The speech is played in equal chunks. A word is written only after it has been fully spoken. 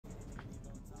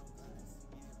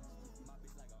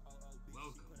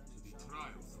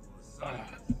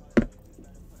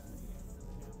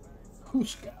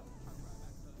Booska.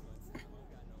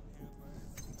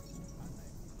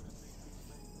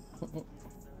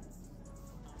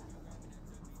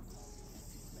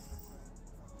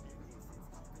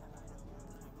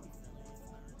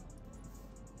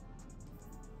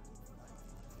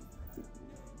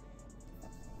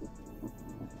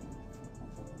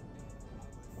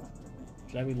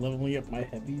 Should I be leveling up my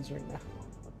heavies right now?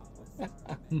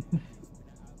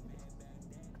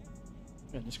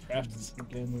 I just crafted some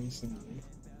damn recently.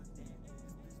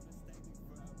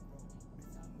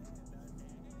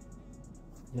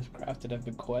 Just crafted a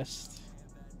bequest.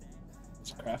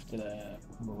 Just crafted a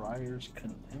Mariah's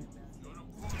contempt.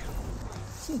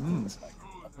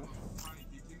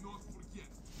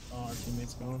 Oh, our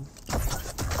teammate's gone.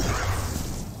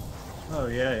 Oh,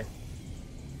 yay.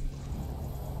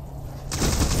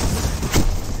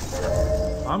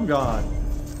 I'm gone.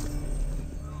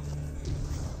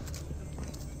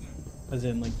 As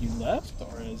in, like, you left,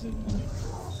 or as in, like...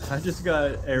 I just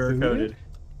got error coded.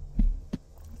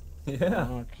 Yeah.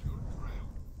 Fuck.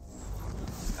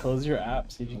 Close your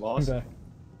app, see if you can Lost. come back.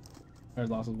 Or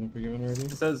loss has been forgiven already?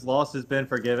 It says loss has been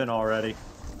forgiven already.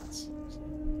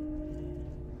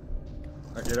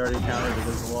 It already counted it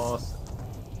as a loss.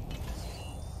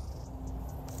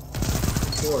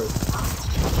 Of course.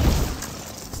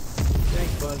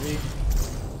 Thanks, Buzzy.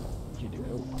 What'd you do?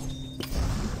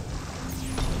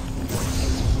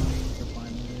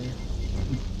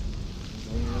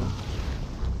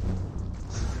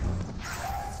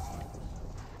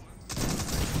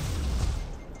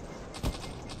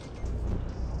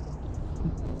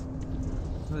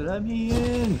 Let me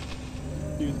in!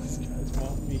 Dude, this guy's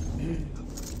want me.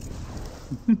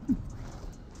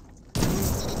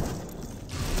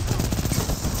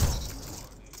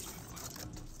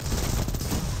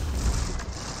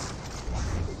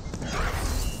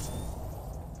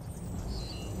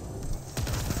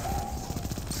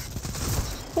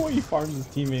 Oh, he farmed his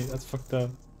teammate. That's fucked up.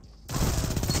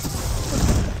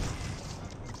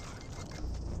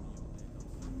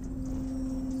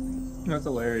 That's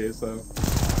hilarious, though.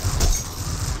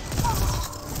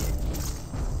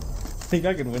 Think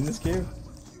I can win this game?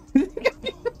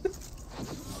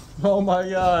 Oh my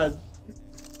god!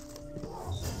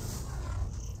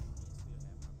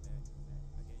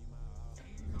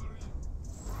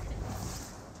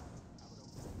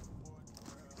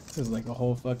 This is like a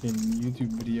whole fucking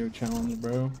YouTube video challenge,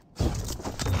 bro.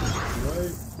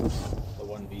 Right? The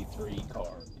 1v3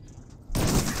 card.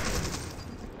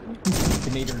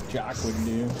 Canadian Jack would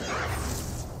do.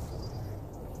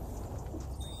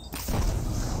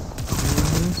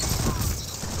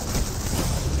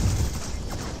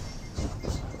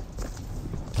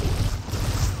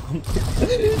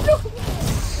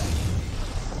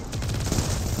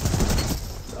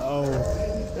 Oh.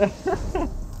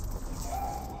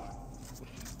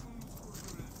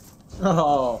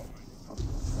 Oh.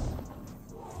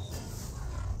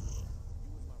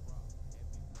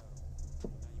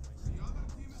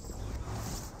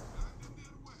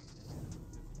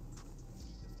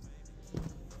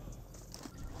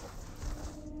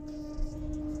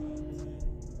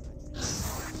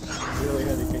 Really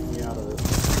had to kick me out of this.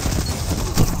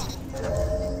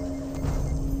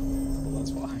 Well,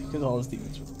 that's why. Because all his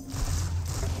teammates were.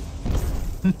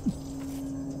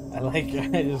 I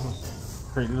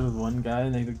just created with one guy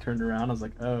and they like, turned around. I was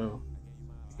like, oh,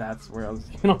 that's where I was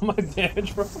getting all my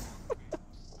damage from.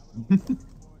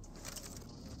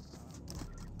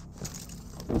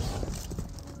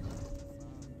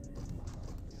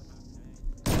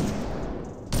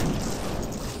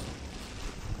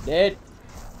 Dead.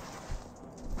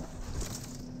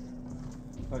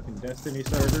 Fucking Destiny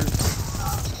servers.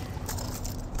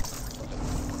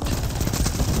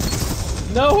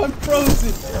 No, I'm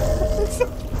frozen.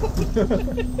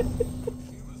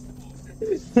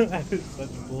 That is such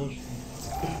bullshit.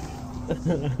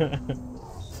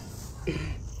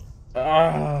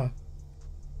 I'm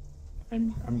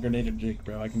Grenadier Jake,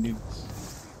 bro. I can do this.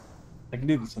 I can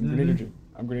do this. I'm Grenadier Jake.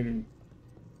 I'm Grenadier.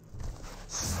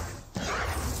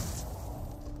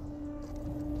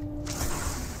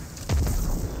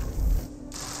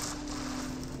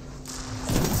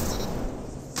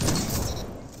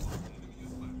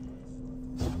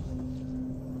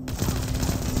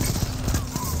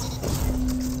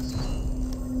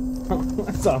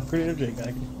 That's all Grenadier Jake. I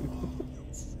can do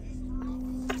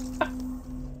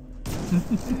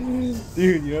this.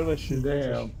 Dude, you know that shit.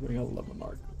 Damn. I love a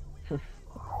mark.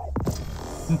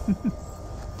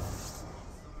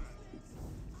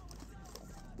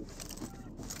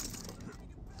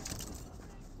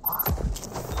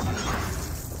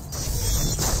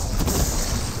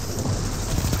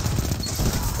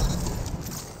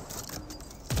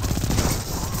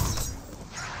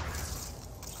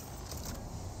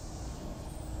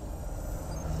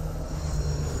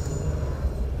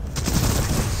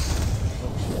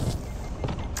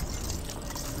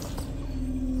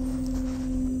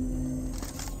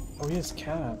 his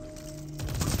cap.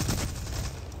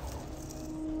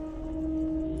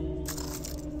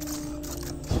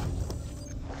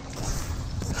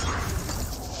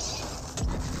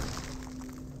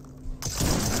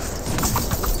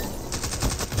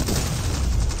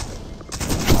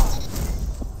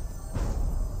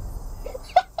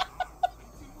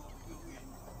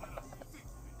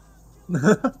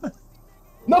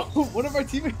 No, one of our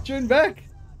teammates joined back.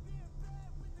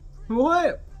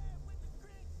 What?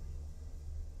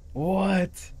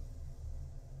 What?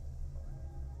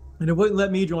 And it wouldn't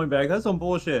let me join back. That's some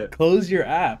bullshit. Close your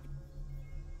app.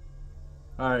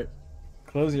 Alright.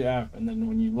 Close your app, and then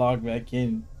when you log back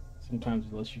in, sometimes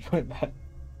it lets you join back.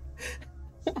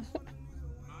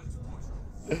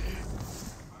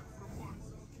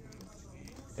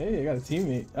 Hey, I got a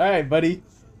teammate. Alright, buddy.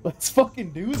 Let's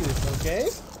fucking do this, okay?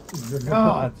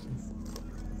 God.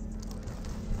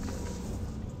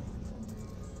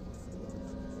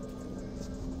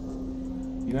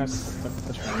 You don't have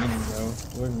to touch my name, bro.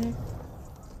 Look, man.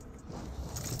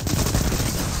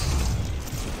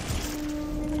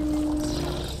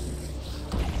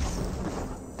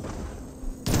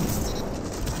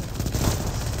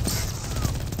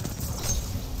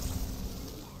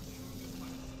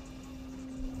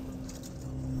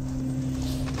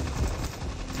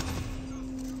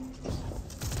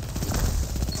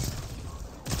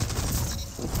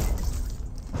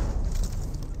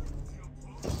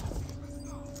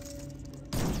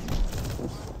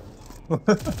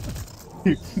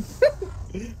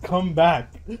 Come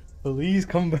back. Please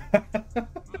come back.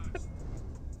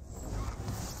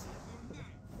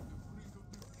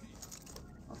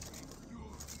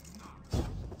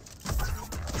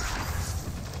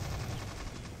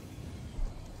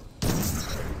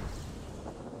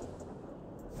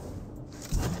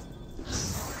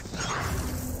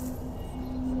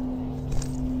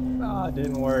 Ah, it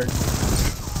didn't work.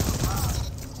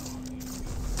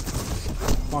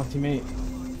 Come on, teammate.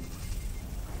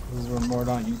 This is where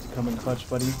Mordaunt you to come in clutch,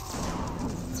 buddy.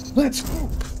 Let's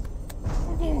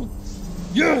go!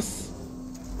 Yes!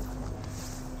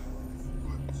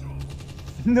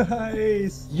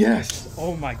 Nice! Yes!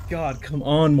 Oh my god, come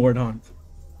on, Mordaunt.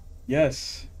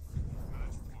 Yes.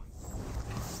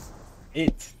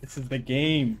 This is the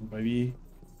game, baby.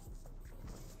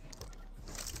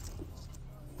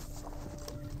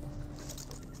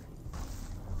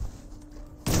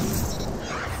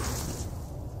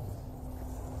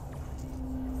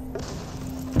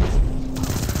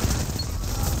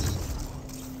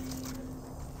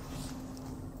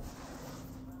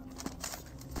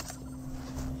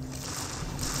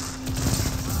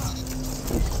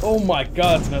 Oh my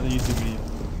god, it's another YouTube video.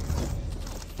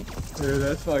 Dude,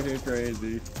 that's fucking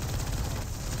crazy.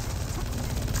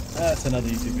 That's another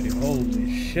YouTube video.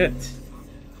 Holy shit.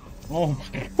 Oh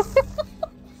my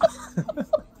god.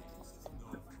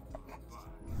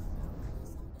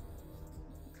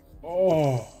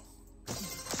 Oh.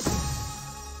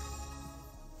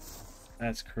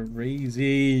 That's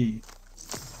crazy.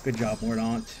 Good job,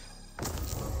 Mordaunt.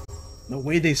 No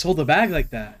way they sold the bag like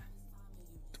that.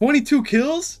 22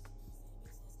 kills?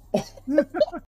 Oh.